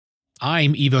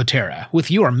I'm Evo Terra with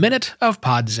your Minute of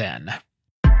PodZen.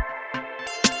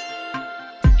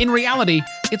 In reality,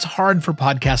 it's hard for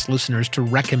podcast listeners to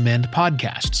recommend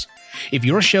podcasts. If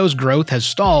your show's growth has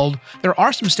stalled, there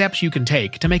are some steps you can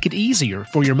take to make it easier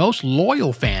for your most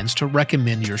loyal fans to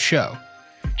recommend your show.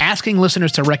 Asking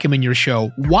listeners to recommend your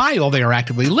show while they are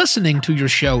actively listening to your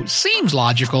show seems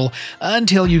logical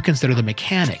until you consider the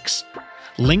mechanics.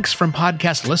 Links from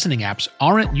podcast listening apps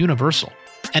aren't universal,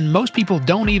 and most people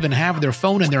don't even have their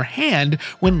phone in their hand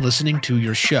when listening to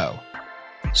your show.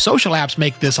 Social apps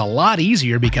make this a lot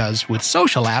easier because with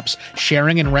social apps,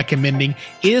 sharing and recommending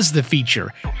is the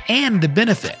feature and the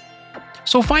benefit.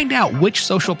 So find out which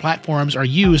social platforms are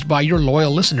used by your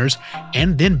loyal listeners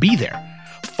and then be there.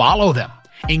 Follow them.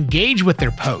 Engage with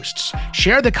their posts,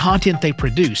 share the content they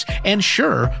produce, and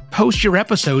sure, post your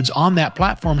episodes on that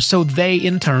platform so they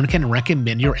in turn can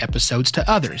recommend your episodes to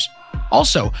others.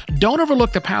 Also, don't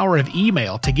overlook the power of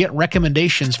email to get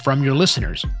recommendations from your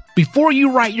listeners. Before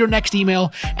you write your next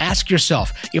email, ask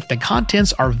yourself if the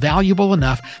contents are valuable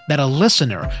enough that a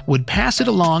listener would pass it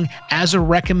along as a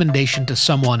recommendation to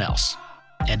someone else.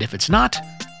 And if it's not,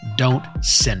 don't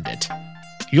send it.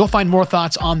 You'll find more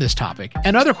thoughts on this topic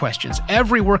and other questions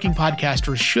every working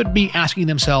podcaster should be asking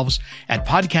themselves at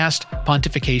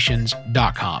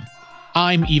podcastpontifications.com.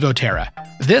 I'm Evo Terra.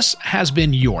 This has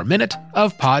been your Minute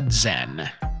of PodZen.